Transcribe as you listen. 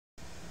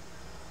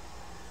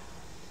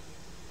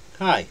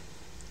Hi,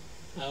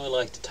 I would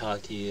like to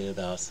talk to you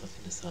about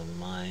something that's on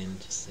my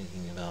mind. Just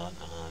thinking about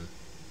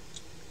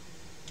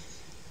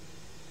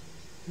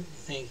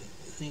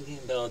thinking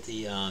about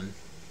the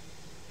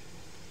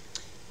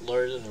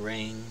Lord of the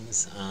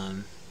Rings.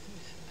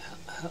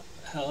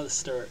 How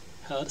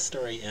the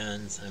story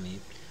ends. I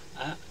mean,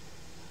 I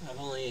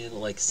I've only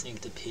like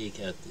sneaked a peek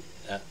at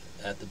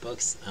the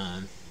book's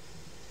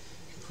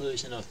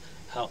conclusion of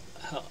how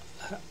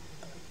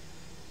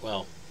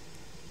well,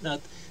 not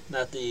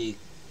not the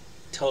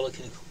total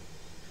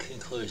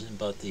conclusion,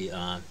 but the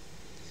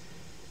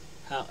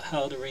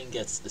how the ring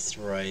gets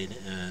destroyed,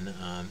 and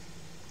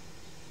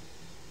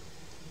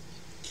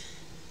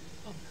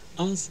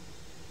also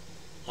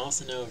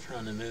also know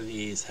from the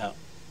movies how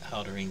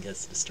the ring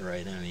gets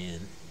destroyed. I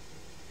mean,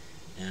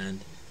 and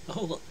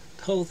the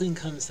whole thing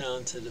comes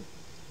down to the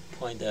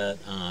point that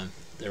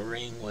the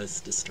ring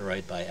was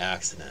destroyed by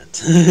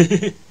accident.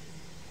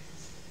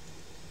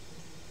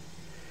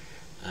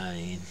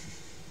 I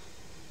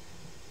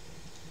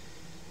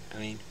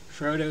mean,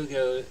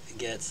 Frodo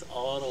gets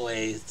all the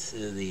way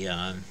to the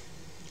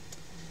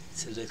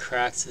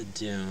cracks of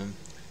Doom,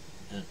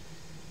 uh,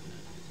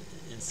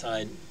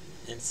 inside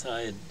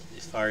inside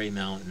Fiery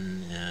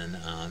Mountain, and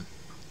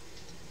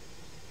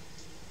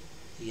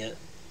he get,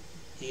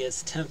 he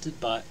gets tempted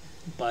by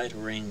the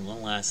ring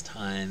one last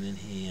time, and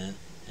he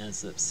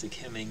ends up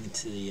succumbing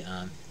to the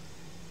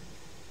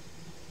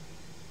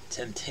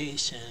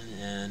temptation,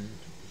 and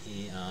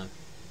he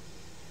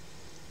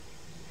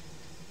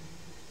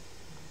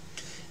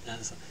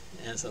ends,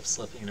 ends up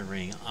slipping the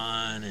ring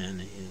on,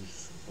 and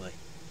it's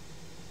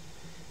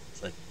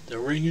like the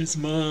ring is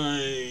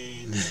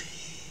mine.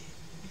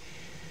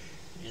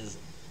 it's,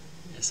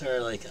 it's sort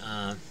of like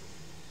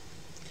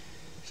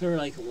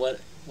what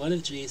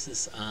if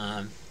Jesus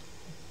end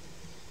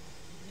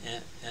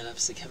up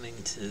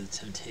succumbing to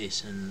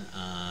temptation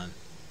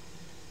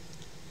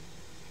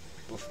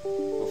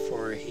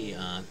before he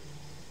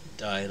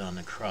died on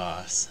the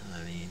cross.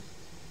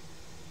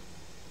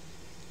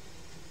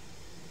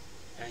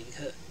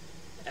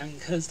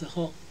 Because the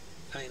whole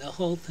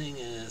thing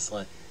is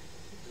like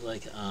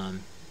like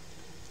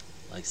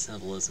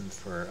symbolism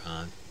for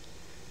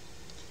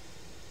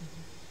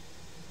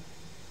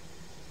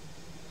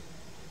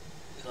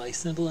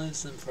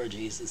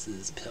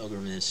Jesus'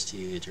 pilgrimage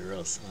to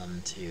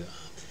Jerusalem to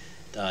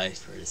die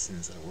for the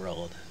sins of the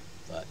world.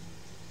 But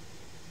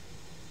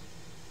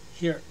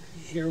here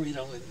we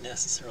don't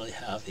necessarily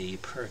have a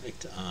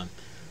perfect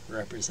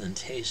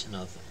representation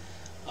of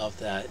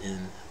that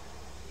in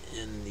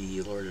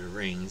the Lord of the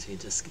Rings. We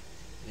just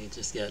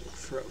get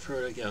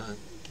Frodo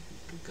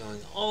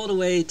going all the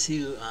way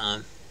to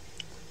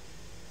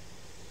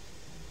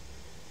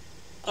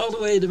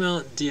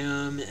Mount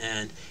Doom,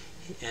 and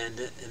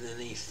then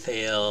he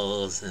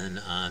fails, and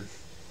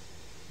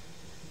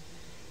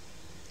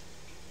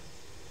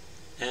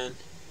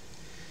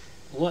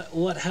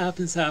what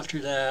happens after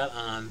that?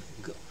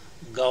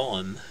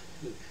 Gollum,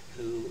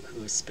 who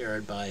was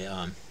spared by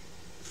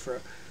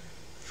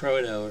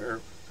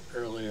Frodo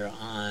earlier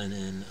on,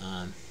 and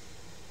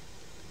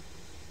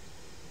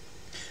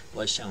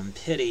was shown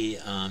pity.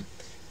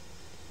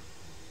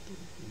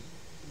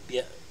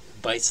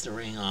 Bites the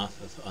ring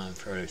off of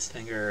Frodo's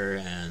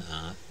finger, and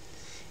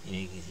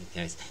he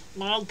goes,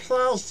 "My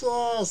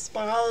precious,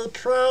 my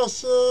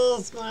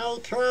precious, my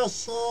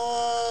precious."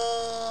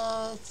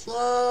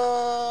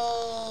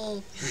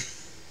 Oh.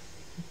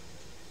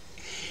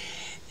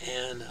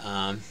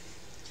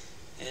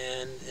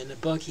 And in the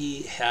book,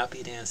 he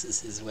happy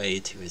dances his way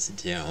to his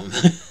doom,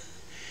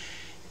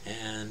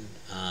 and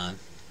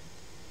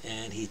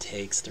he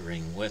takes the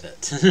ring with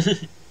it.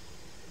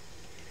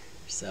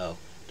 So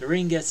the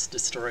ring gets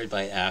destroyed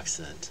by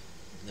accident.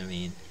 I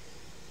mean,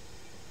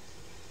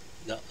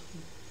 of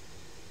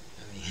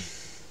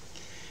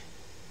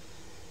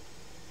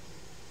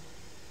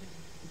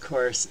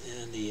course,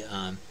 in the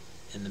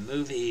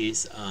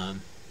movies,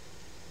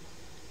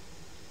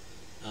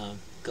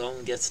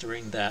 Gollum gets the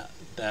ring back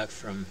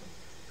from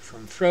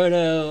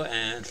Frodo,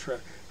 and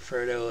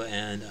Frodo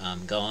and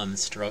Gollum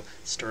struggle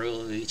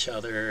with each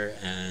other,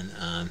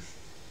 and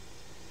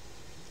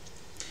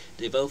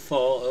they both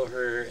fall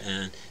over,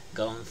 and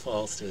Gollum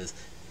falls to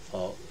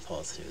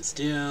his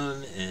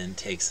doom,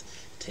 and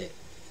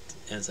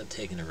ends up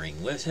taking the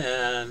ring with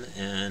him,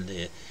 and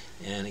it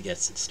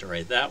gets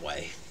destroyed that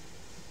way.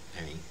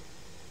 I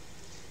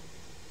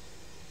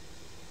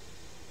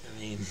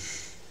mean,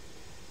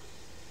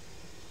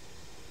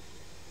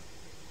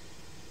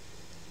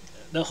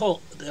 the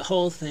whole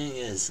thing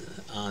is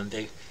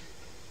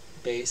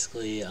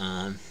basically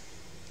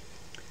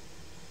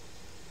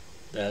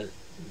that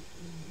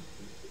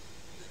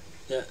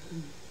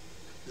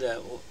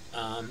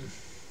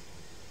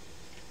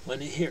when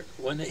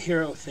the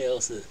hero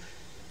fails, the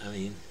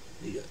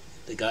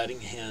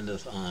guiding hand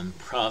of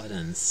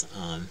Providence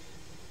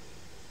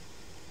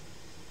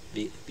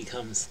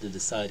becomes the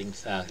deciding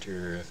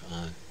factor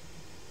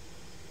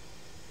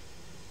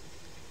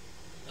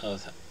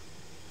of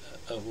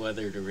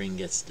whether the ring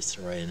gets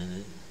destroyed,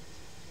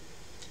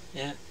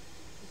 and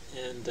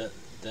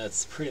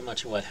that's pretty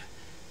much what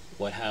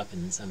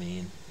happens. I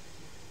mean,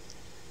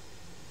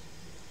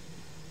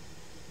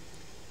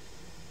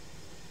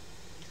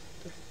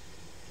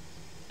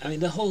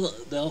 the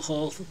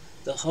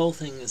whole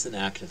thing is an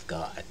act of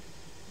God,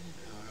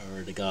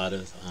 or the God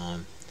of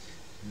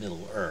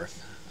Middle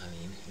Earth. I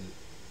mean,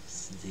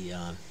 who's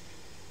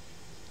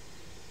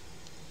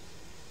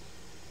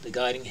the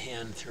guiding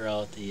hand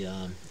throughout the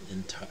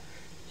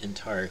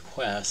entire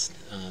quest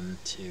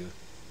to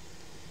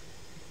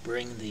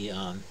bring the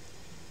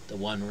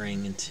One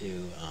Ring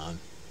into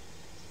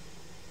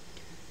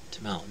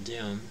to Mount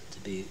Doom to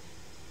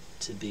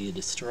be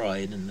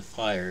destroyed in the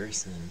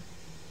fires,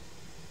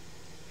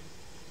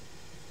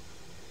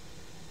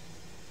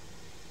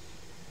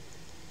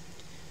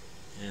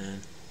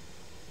 and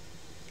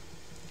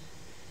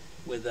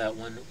with that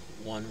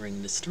one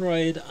ring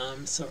destroyed,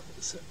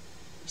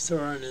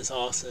 Sauron is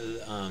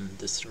also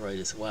destroyed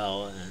as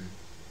well, and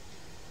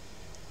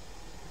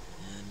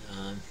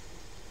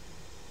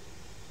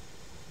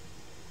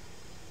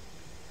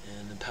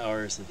the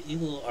powers of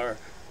evil are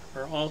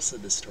also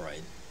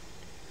destroyed.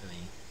 I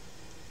mean,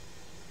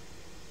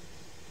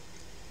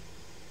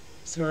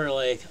 sort of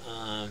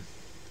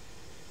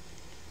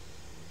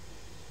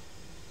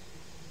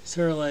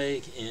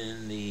like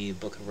in the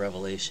Book of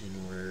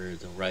Revelation, where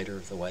the rider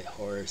of the white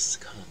horse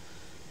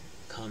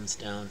comes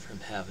down from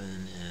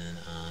heaven and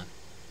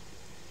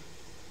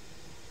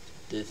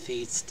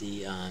defeats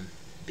the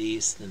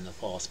beast and the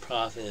false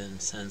prophet,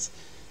 and sends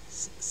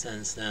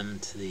them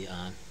to the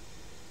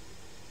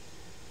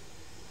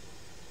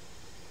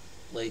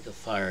lake of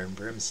fire and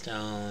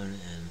brimstone,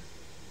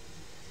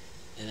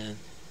 and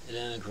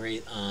then a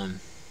great an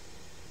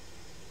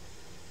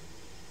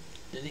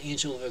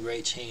angel with a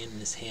great chain in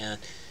his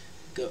hand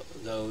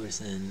goes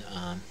and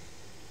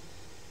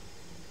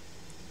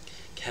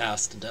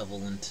casts the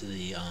devil into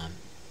the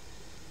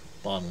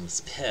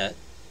bottomless pit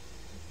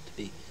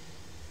to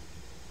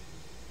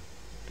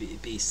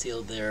be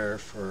sealed there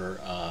for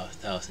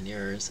 1,000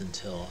 years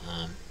until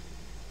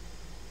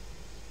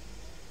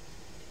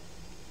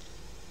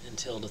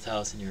the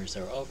 1,000 years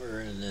are over,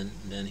 and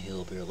then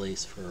he'll be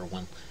released for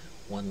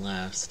one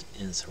last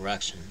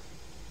insurrection.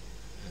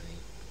 I mean,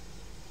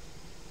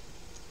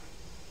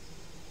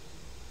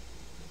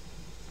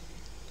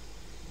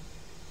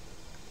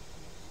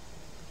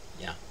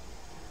 yeah.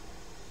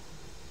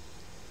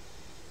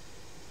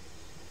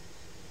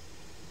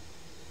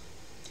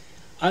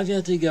 I've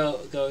yet to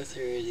go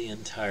through the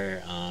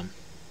entire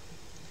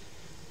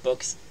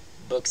book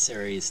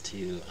series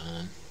to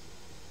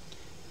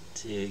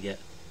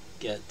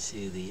get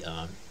to the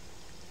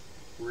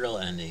real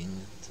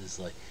ending. Just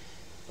like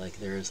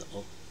there's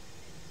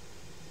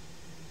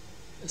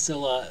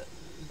so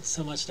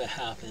much that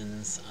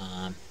happens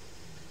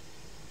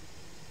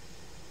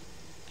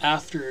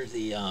after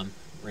the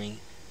ring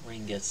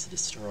gets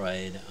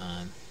destroyed.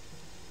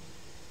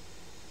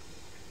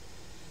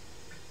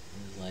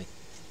 Like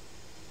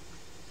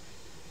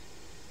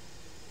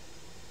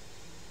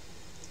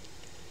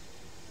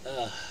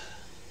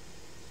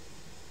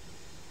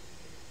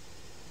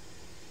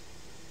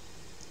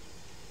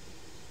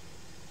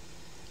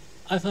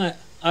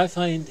I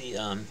find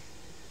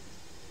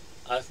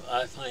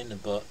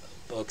the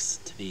books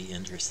to be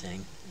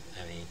interesting.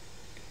 I mean,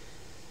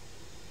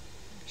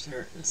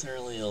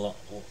 certainly a lot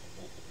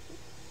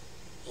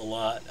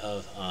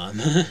of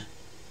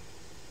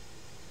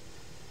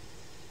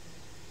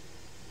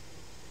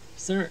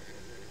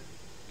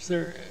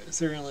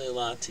certainly a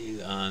lot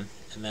to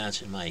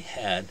imagine in my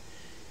head.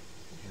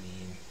 I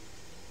mean,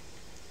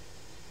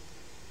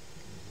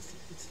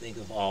 think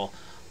of all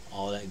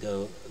that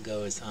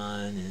goes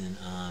on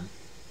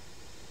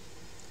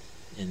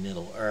in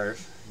Middle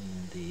Earth,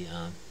 and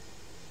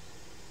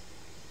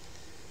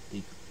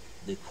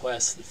the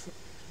quest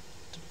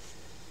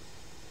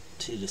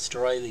to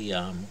destroy the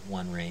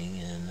One Ring,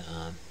 and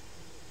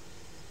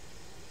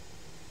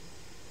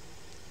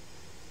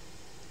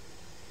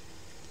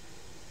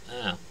I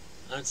don't know.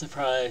 I'm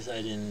surprised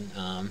I didn't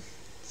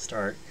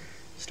start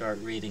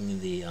reading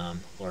the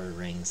Lord of the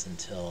Rings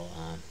until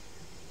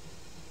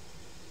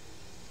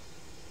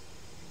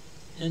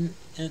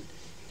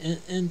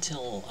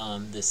until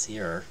this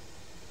year.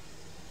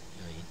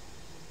 I mean,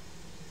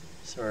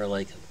 sort of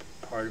like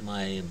part of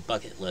my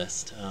bucket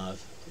list of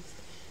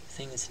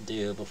things to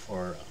do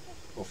before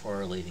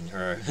leaving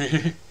Earth.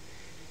 I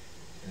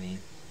mean,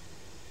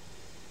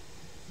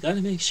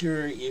 gotta make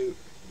sure you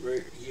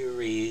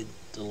read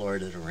The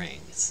Lord of the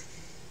Rings.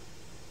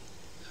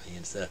 I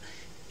mean,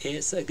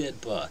 it's a good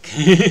book.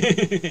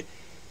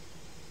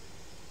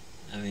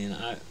 I mean,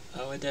 I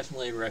would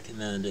definitely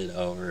recommend it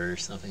over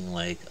something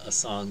like A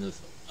Song of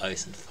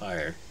Ice and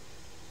Fire.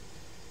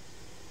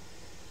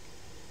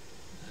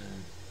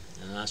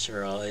 I'm not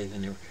sure I'll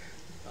even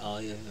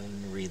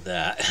read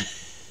that.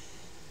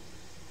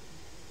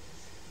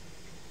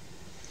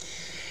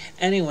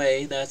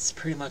 Anyway, that's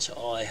pretty much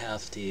all I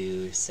have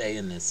to say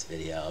in this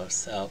video.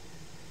 So,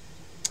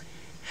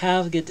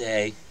 have a good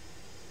day,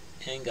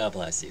 and God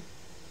bless you.